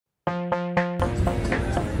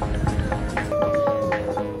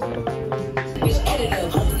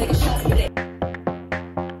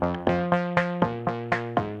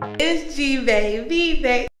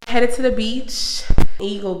baby. Headed to the beach,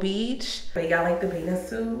 Eagle Beach. But y'all like the bathing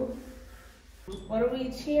suit? What are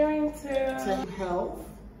we cheering to? To health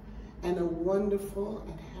and a wonderful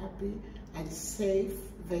and happy and safe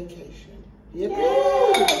vacation.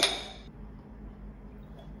 Yippee!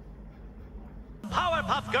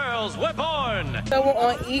 Powerpuff Girls were born! So we're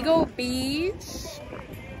on Eagle Beach.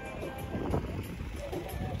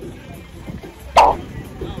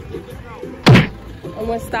 And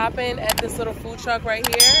we're stopping at this little food truck right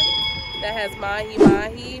here that has mahi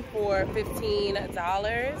mahi for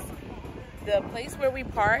 $15. The place where we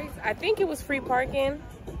parked, I think it was free parking.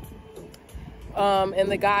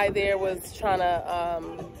 And the guy there was trying to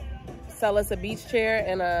sell us a beach chair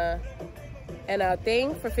and a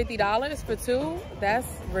thing for $50 for two. That's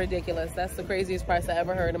ridiculous. That's the craziest price I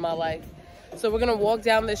ever heard in my life. So we're gonna walk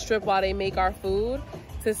down this strip while they make our food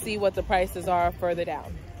to see what the prices are further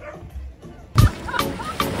down.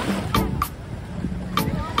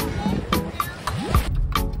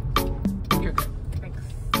 You're good. Thanks.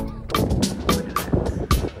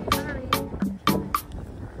 Sorry.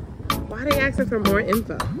 Why are they asking for more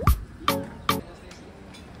info?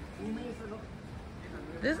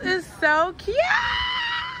 This is so cute.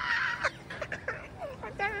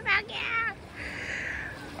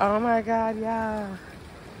 Oh my God, yeah.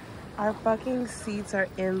 Our fucking seats are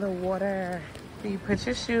in the water. So you put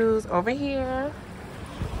your shoes over here.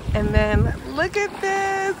 And then look at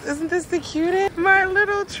this. Isn't this the cutest? My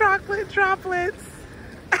little chocolate droplets.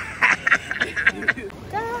 Guys,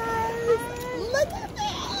 look at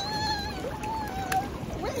this.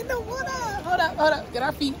 We're in the water. Hold up. Get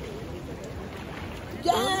our feet.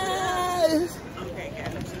 Yes.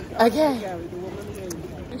 Okay.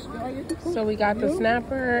 So we got the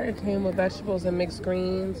snapper. It came with vegetables and mixed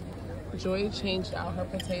greens. Joy changed out her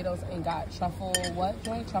potatoes and got truffle, what,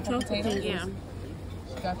 Joy? Truffle potatoes? Yeah.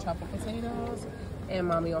 She got truffle potatoes. And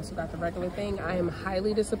Mommy also got the regular thing. I am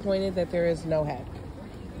highly disappointed that there is no head.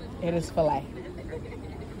 It is filet.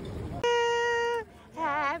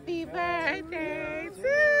 Happy birthday to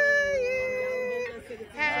you.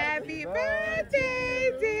 Happy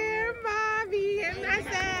birthday, dear Mommy and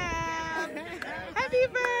myself. Happy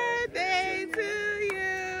birthday to you.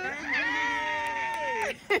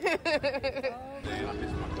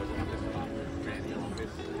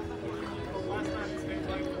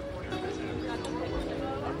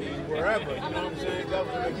 Wherever, you know what I'm saying? That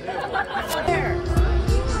was a big deal.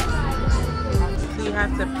 So you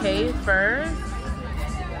have to pay first,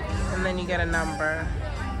 and then you get a number.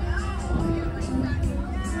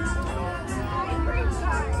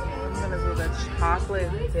 I'm gonna do the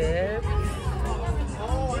chocolate dip.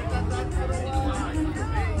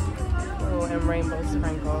 Oh, and rainbow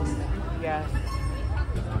sprinkles. Yes.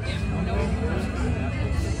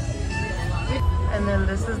 And then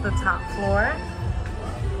this is the top floor.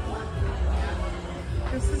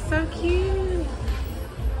 This is so cute.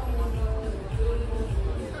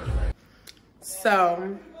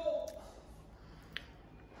 So,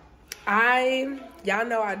 y'all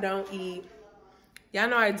know I don't eat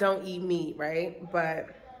meat, right? But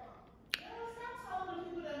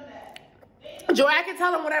Joy, I can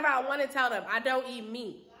tell them whatever I want to tell them. I don't eat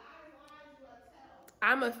meat.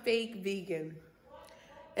 I'm a fake vegan.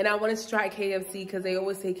 And I wanted to try KFC because they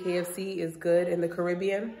always say KFC is good in the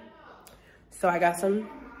Caribbean. So I got some.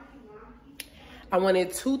 I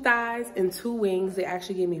wanted 2 thighs and 2 wings. They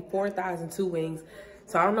actually gave me 4 thighs and 2 wings.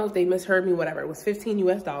 So I don't know if they misheard me, whatever. It was $15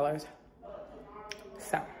 US.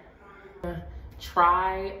 So,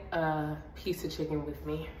 try a piece of chicken with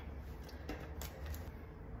me.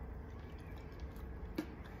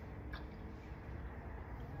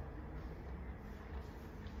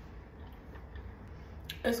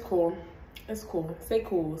 It's cool. It's cool. Say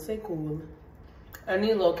cool. Say cool. I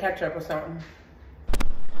need a little ketchup or something.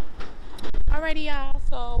 Alrighty, y'all.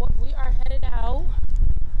 So we are headed out.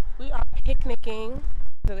 We are picnicking.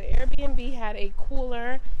 So the Airbnb had a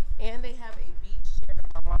cooler and they have a beach chair that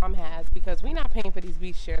my mom has because we're not paying for these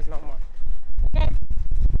beach chairs no more. Okay?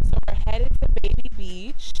 So we're headed to Baby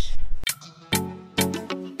Beach.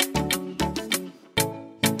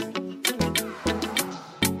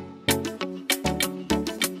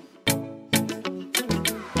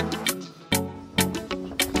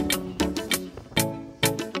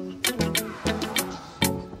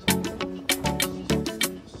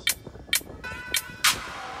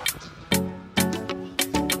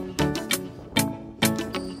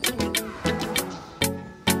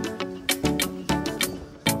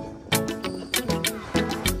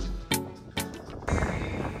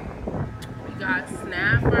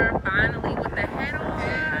 Finally with the head on.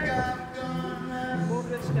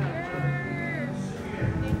 Yes.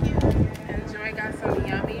 Thank you. And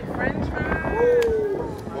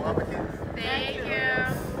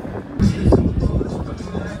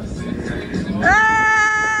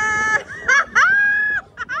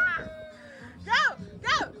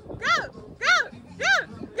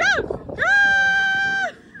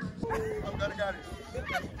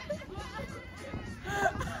Yes!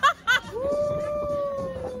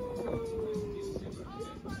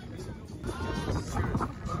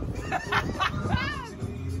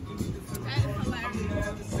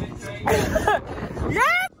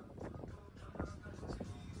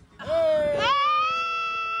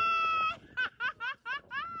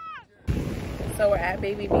 So we're at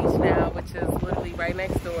Baby Beach now, which is literally right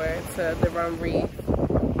next door to the Rum Reef.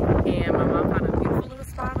 And my mom found a beautiful little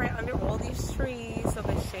spot right under all these trees. So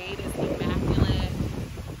the shade is immaculate.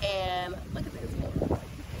 And look at this.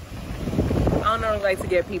 I don't normally like to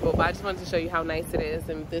get people, but I just wanted to show you how nice it is.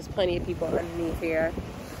 And there's plenty of people underneath here.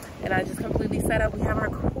 And I just completely set up. We have our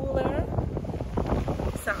cooler.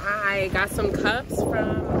 So I got some cups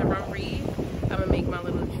from the Rum Reef. I'm gonna make my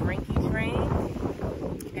little drinky drink.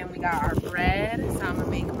 And we got our bread. So I'm gonna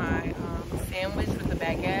make my sandwich with the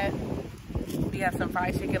baguette. We have some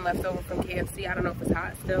fried chicken left over from KFC. I don't know if it's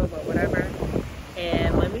hot still, but whatever.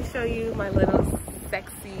 And let me show you my little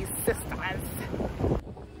sexy sisters.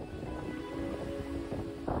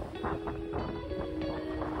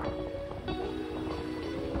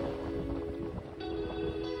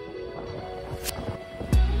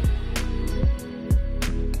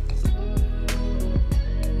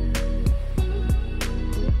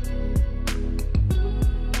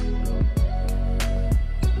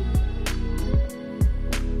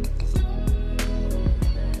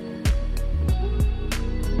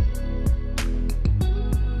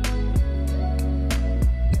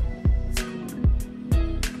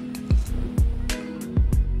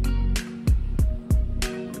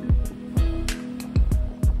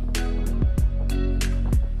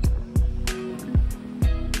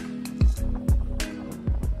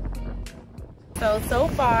 So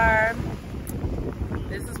far,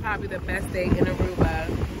 this is probably the best day in Aruba.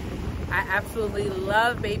 I absolutely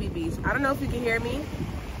love Baby Beach. I don't know if you can hear me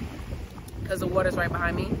because the water's right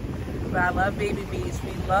behind me, but I love Baby Beach.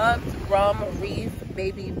 We loved Rum Reef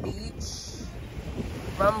Baby Beach,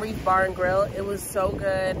 Rum Reef Bar and Grill. It was so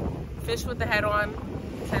good. Fish with the head on,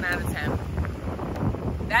 10 out of 10.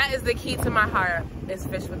 That is the key to my heart, is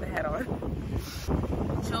fish with the head on.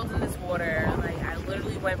 Chilled in this water. Like, I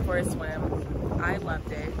literally went for a swim. I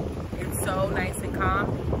loved it. It's so nice and calm,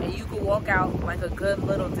 and you can walk out like a good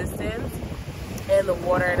little distance and the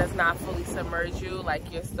water does not fully submerge you,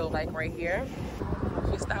 like you're still like right here.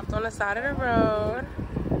 We stopped on the side of the road.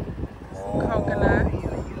 Some coconut.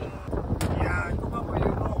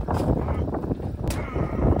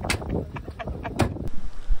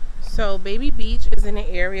 So Baby Beach is in an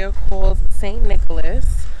area called St.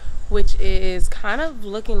 Nicolas, which is kind of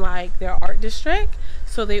looking like their art district.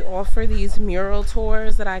 So they offer these mural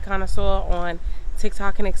tours that I kind of saw on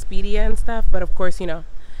TikTok and Expedia and stuff. But of course, you know,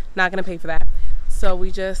 not going to pay for that. So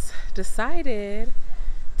we just decided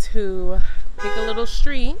to pick a little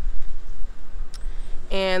street.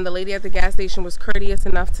 And the lady at the gas station was courteous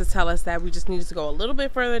enough to tell us that we just needed to go a little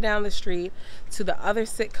bit further down the street to the other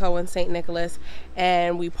Sitco in St. Nicolas.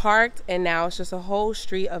 And we parked, and now it's just a whole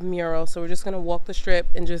street of murals. So we're just going to walk the strip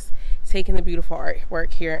and just take in the beautiful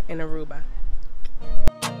artwork here in Aruba.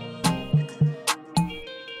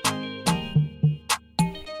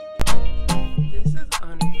 This is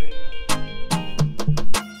unreal.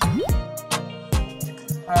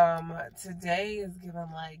 Today is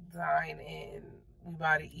given like dine in. We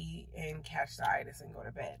about to eat and catch the itis and go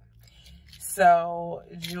to bed. So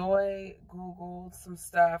Joy Googled some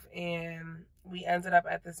stuff and we ended up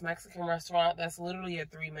at this Mexican restaurant that's literally a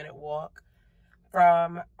 3-minute walk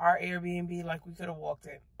from our Airbnb. Like, we could have walked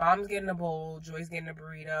it. Mom's getting a bowl, Joy's getting a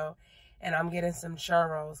burrito, and I'm getting some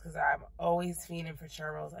churros because I'm always fiending for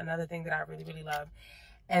churros. Another thing that I really, really love.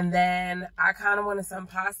 And then I kind of wanted some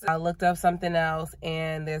pasta. I looked up something else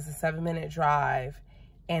and there's a 7-minute drive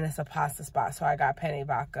and it's a pasta spot. So I got penne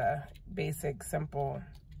vodka, basic, simple.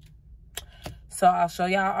 So I'll show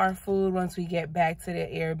y'all our food once we get back to the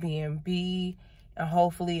Airbnb and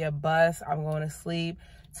hopefully a bus. I'm going to sleep.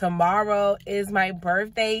 Tomorrow is my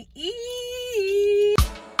birthday eve.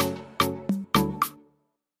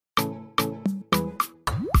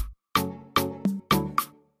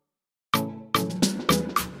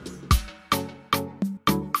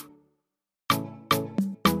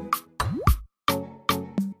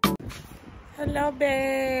 Hello,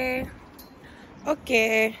 babe.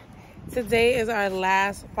 Okay, today is our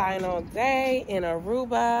last final day in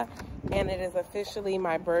Aruba, and it is officially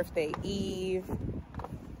my birthday eve.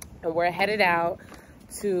 And we're headed out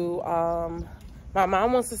to, my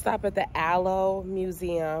mom wants to stop at the Aloe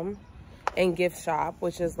Museum and Gift Shop,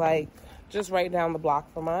 which is like just right down the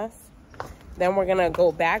block from us. Then we're gonna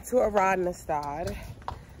go back to Oranjestad,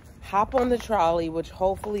 hop on the trolley, which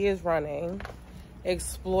hopefully is running,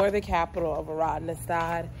 explore the capital of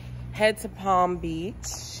Oranjestad, head to Palm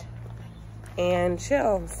Beach, and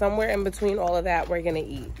chill. Somewhere in between all of that, we're gonna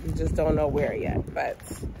eat. We just don't know where yet, but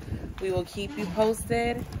we will keep you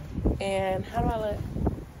posted. And how do I look?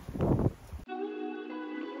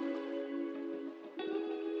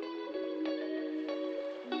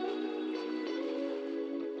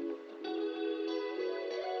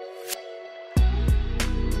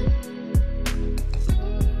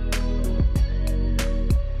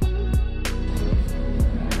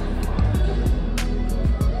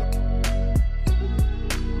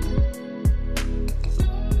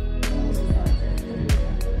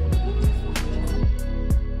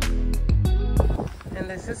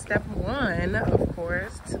 This is step one, of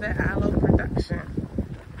course, to the aloe production.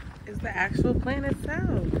 Is the actual plant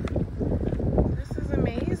itself. This is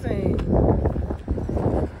amazing.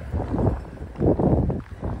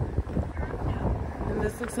 And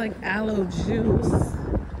this looks like aloe juice.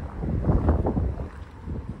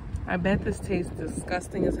 I bet this tastes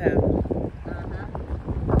disgusting as hell.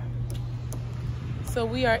 So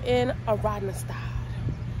we are in Oranjestad,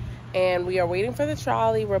 and we are waiting for the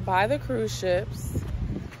trolley. We're by the cruise ships.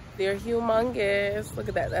 They're humongous. Look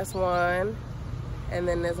at that, that's one. And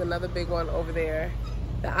then there's another big one over there.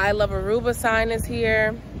 The I Love Aruba sign is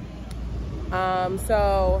here.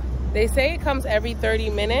 So they say it comes every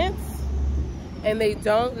 30 minutes and they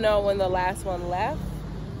don't know when the last one left.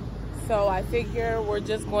 So I figure we're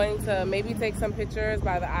just going to maybe take some pictures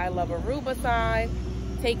by the I Love Aruba sign,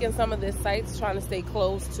 taking some of the sites, trying to stay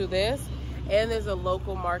close to this. And there's a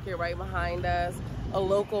local market right behind us. A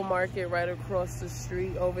local market right across the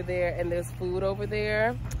street over there, and there's food over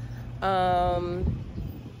there.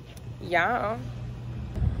 Yeah.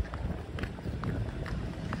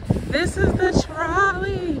 This is the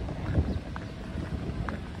trolley.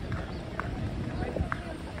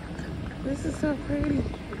 This is so pretty.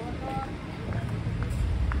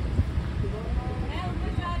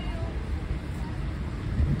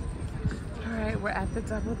 All right, we're at the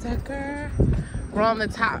double decker. We're on the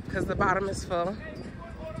top because the bottom is full.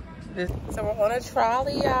 So we're on a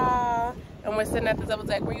trolley, y'all, and we're sitting at the double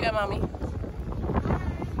deck. Where you at, mommy?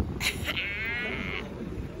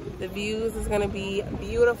 The views is gonna be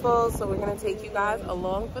beautiful, so we're gonna take you guys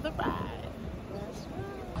along for the ride.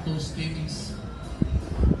 Dos tenis.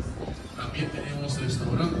 También tenemos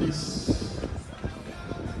restaurantes.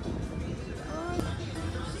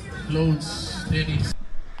 Clothes, tenis.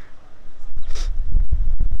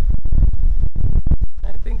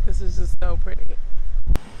 I think this is just so pretty.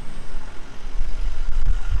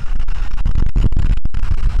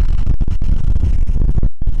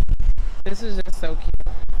 This is just so cute.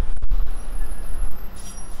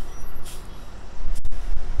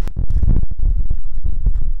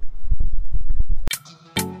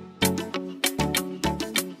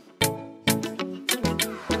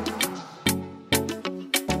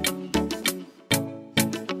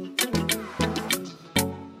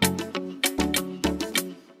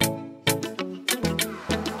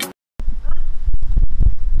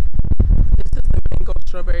 This is the mango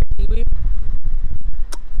strawberry kiwi.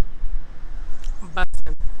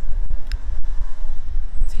 Bussin'.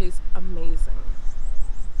 Tastes amazing.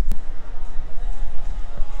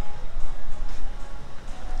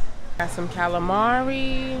 Got some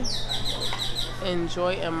calamari.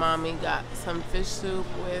 Enjoy, and mommy got some fish soup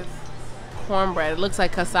with cornbread. It looks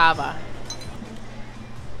like cassava.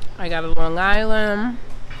 I got a Long Island.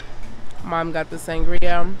 Mom got the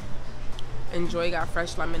sangria. Enjoy got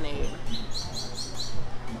fresh lemonade.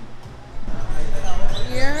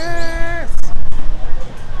 Yes!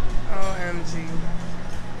 OMG.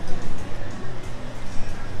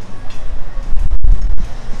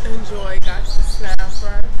 Enjoy got the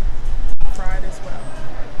snapper fried as well.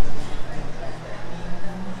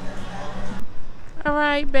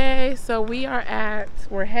 Alright, bae. So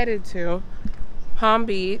we're headed to Palm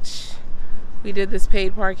Beach. We did this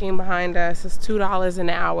paid parking behind us. It's $2 an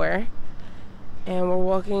hour. And we're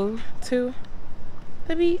walking to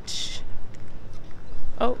the beach.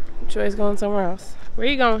 Oh, Joy's going somewhere else. Where are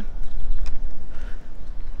you going?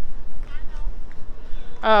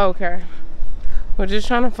 Oh, okay. We're just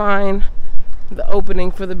trying to find the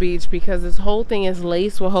opening for the beach because this whole thing is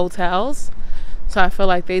laced with hotels. So I feel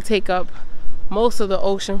like they take up most of the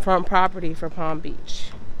oceanfront property for Palm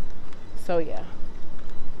Beach. So yeah.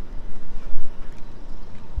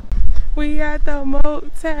 We at the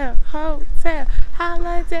motel, hotel,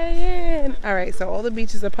 Holiday Inn. All right, so all the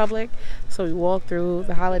beaches are public. So we walk through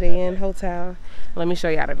the Holiday Inn hotel. Let me show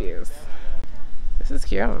y'all the views. This is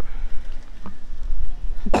cute.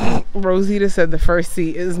 Rosita said the first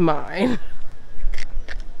seat is mine.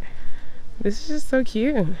 This is just so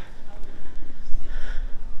cute.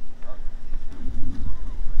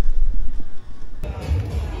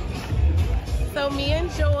 So me and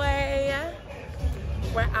Joy,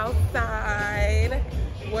 we're outside.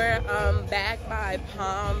 We're back by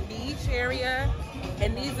Palm Beach area,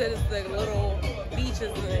 and these are just the little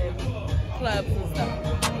beaches and clubs and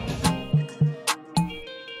stuff.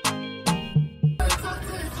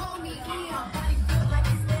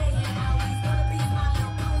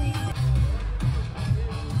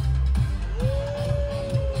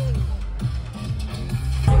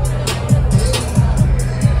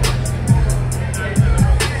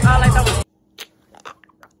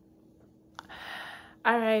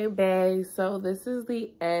 All right, babe, so this is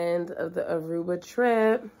the end of the Aruba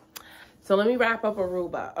trip. So let me wrap up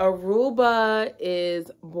Aruba. Aruba is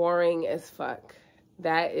boring as fuck.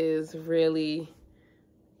 That is really,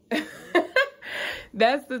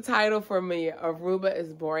 that's the title for me. Aruba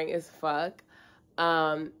is boring as fuck.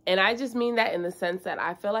 And I just mean that in the sense that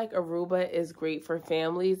I feel like Aruba is great for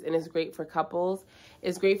families and it's great for couples.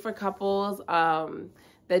 It's great for couples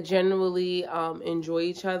that generally enjoy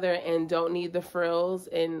each other and don't need the frills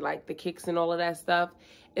and like the kicks and all of that stuff.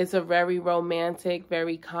 It's a very romantic,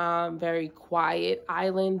 very calm, very quiet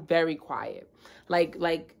island, very quiet. Like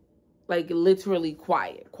literally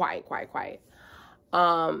quiet.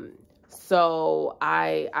 So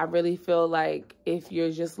I really feel like if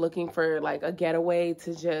you're just looking for like a getaway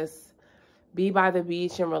to just be by the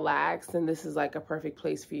beach and relax, then this is like a perfect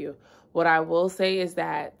place for you. What I will say is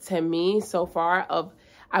that to me so far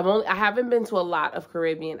I haven't been to a lot of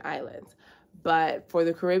Caribbean islands, but for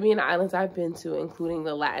the Caribbean islands I've been to, including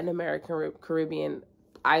the Latin American Caribbean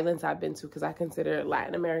islands I've been to, because I consider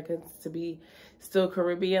Latin Americans to be still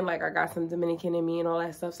Caribbean. Like I got some Dominican in me and all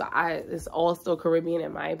that stuff. So it's all still Caribbean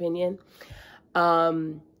in my opinion.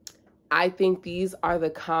 I think these are the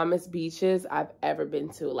calmest beaches I've ever been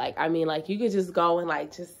to. Like, I mean, like you could just go and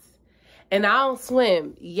like and I don't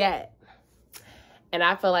swim yet. And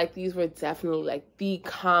I feel like these were definitely like the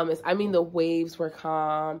calmest. I mean, the waves were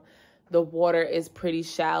calm. The water is pretty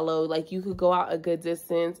shallow. Like you could go out a good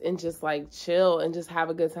distance and just like chill and just have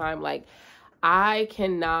a good time. Like I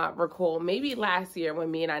cannot recall, maybe last year when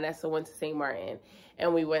me and Inessa went to St. Martin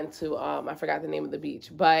and we went to, I forgot the name of the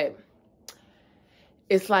beach, but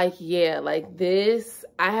it's like, yeah, like this,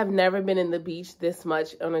 I have never been in the beach this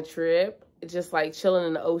much on a trip, just like chilling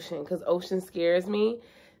in the ocean, because ocean scares me.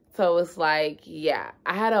 So it's like, yeah,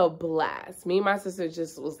 I had a blast. Me and my sister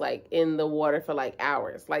just was like in the water for like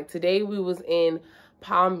hours. Like today we was in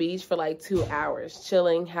Palm Beach for like 2 hours,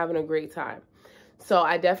 chilling, having a great time. So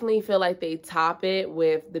I definitely feel like they top it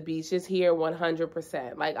with the beaches here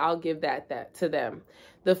 100%. Like I'll give that to them.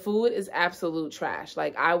 The food is absolute trash.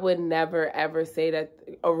 Like I would never ever say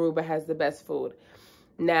that Aruba has the best food.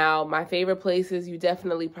 Now, my favorite places you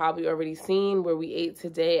definitely probably already seen, where we ate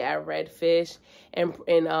today at Redfish and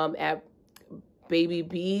at Baby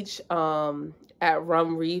Beach, at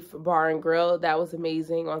Rum Reef Bar and Grill. That was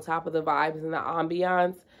amazing. On top of the vibes and the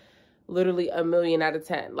ambiance, literally a 1,000,000 out of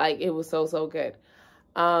 10. Like it was so good.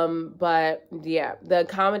 But yeah, the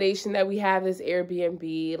accommodation that we have is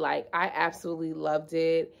Airbnb. Like I absolutely loved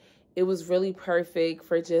it. It was really perfect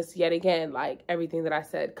for just, yet again, like everything that I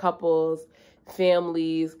said, couples,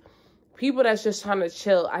 families, people that's just trying to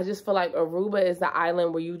chill. I just feel like Aruba is the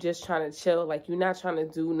island where you just trying to chill. Like you're not trying to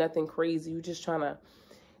do nothing crazy. You just trying to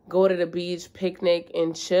go to the beach, picnic,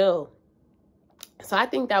 and chill. So I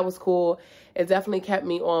think that was cool. It definitely kept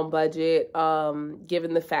me on budget,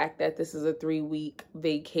 given the fact that this is a 3-week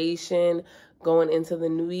vacation going into the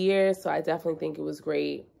new year. So I definitely think it was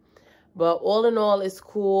great. But all in all, it's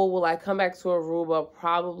cool. Will I come back to Aruba?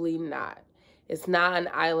 Probably not. It's not an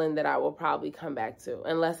island that I will probably come back to.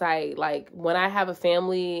 Unless I, like, when I have a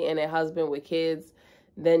family and a husband with kids,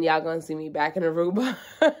 then y'all gonna see me back in Aruba.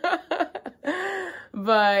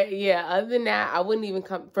 But, yeah, other than that, I wouldn't even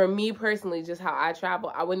come. For me personally, just how I travel,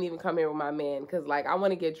 I wouldn't even come here with my man. Because, like, I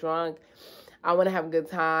want to get drunk. I want to have a good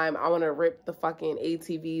time. I want to rip the fucking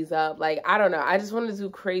ATVs up. Like, I don't know. I just want to do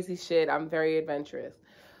crazy shit. I'm very adventurous.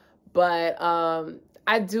 But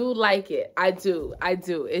I do like it. I do.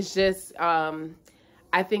 It's just,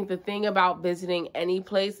 I think the thing about visiting any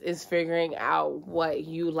place is figuring out what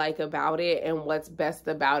you like about it and what's best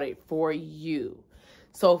about it for you.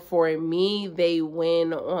 So for me, they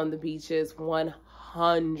win on the beaches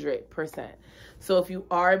 100%. So if you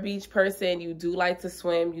are a beach person, you do like to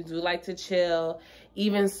swim, you do like to chill,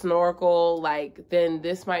 even snorkel, like, then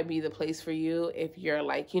this might be the place for you if you're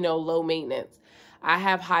like, you know, low maintenance. I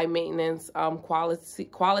have high maintenance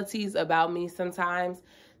qualities about me sometimes.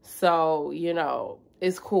 So, you know,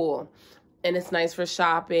 it's cool. and it's nice for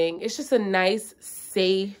shopping. It's just a nice,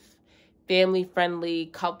 safe, family-friendly,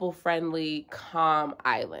 couple-friendly, calm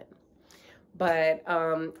island. But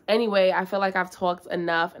anyway, I feel like I've talked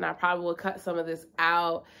enough, and I probably will cut some of this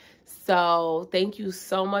out. So thank you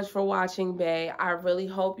so much for watching, bae. I really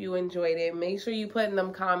hope you enjoyed it. Make sure you put in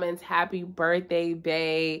them comments, happy birthday,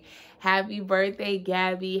 bae. Happy birthday,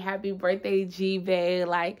 Gabby. Happy birthday, G, bae.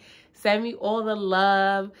 Like, send me all the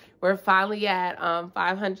love. We're finally at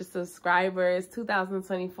 500 subscribers.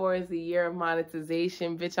 2024 is the year of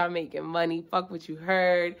monetization. Bitch, I'm making money. Fuck what you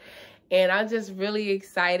heard. And I'm just really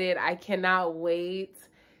excited. I cannot wait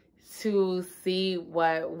to see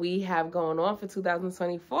what we have going on for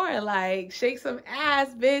 2024. Like, shake some ass,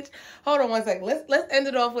 bitch. Hold on one second. Let's end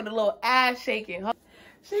it off with a little ass shaking.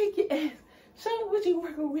 Shake your ass. Show me what you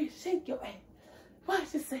working with. Shake your ass.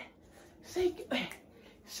 Watch yourself. Shake your ass.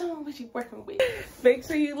 Show me what you working with. Make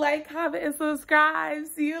sure you like, comment, and subscribe.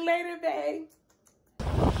 See you later, babe.